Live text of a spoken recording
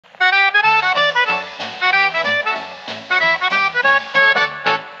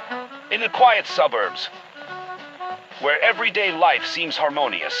quiet suburbs, where everyday life seems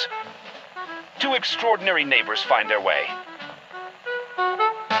harmonious, two extraordinary neighbors find their way.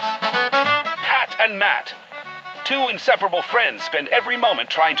 Pat and Matt, two inseparable friends, spend every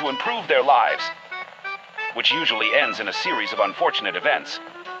moment trying to improve their lives, which usually ends in a series of unfortunate events.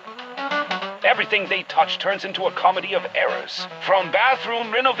 Everything they touch turns into a comedy of errors. From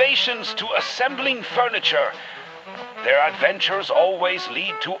bathroom renovations to assembling furniture, their adventures always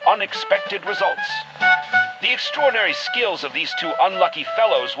lead to unexpected results. The extraordinary skills of these two unlucky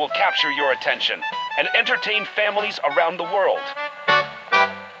fellows will capture your attention and entertain families around the world.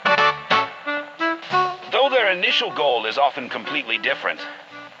 Though their initial goal is often completely different,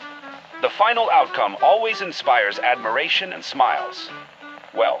 the final outcome always inspires admiration and smiles.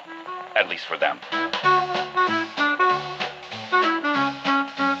 Well, at least for them.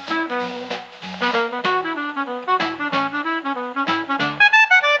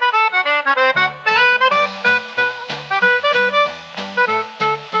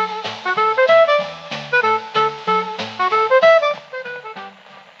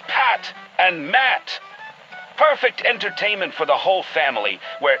 Pat and Matt. Perfect entertainment for the whole family,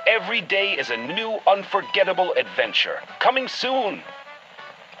 where every day is a new, unforgettable adventure. Coming soon.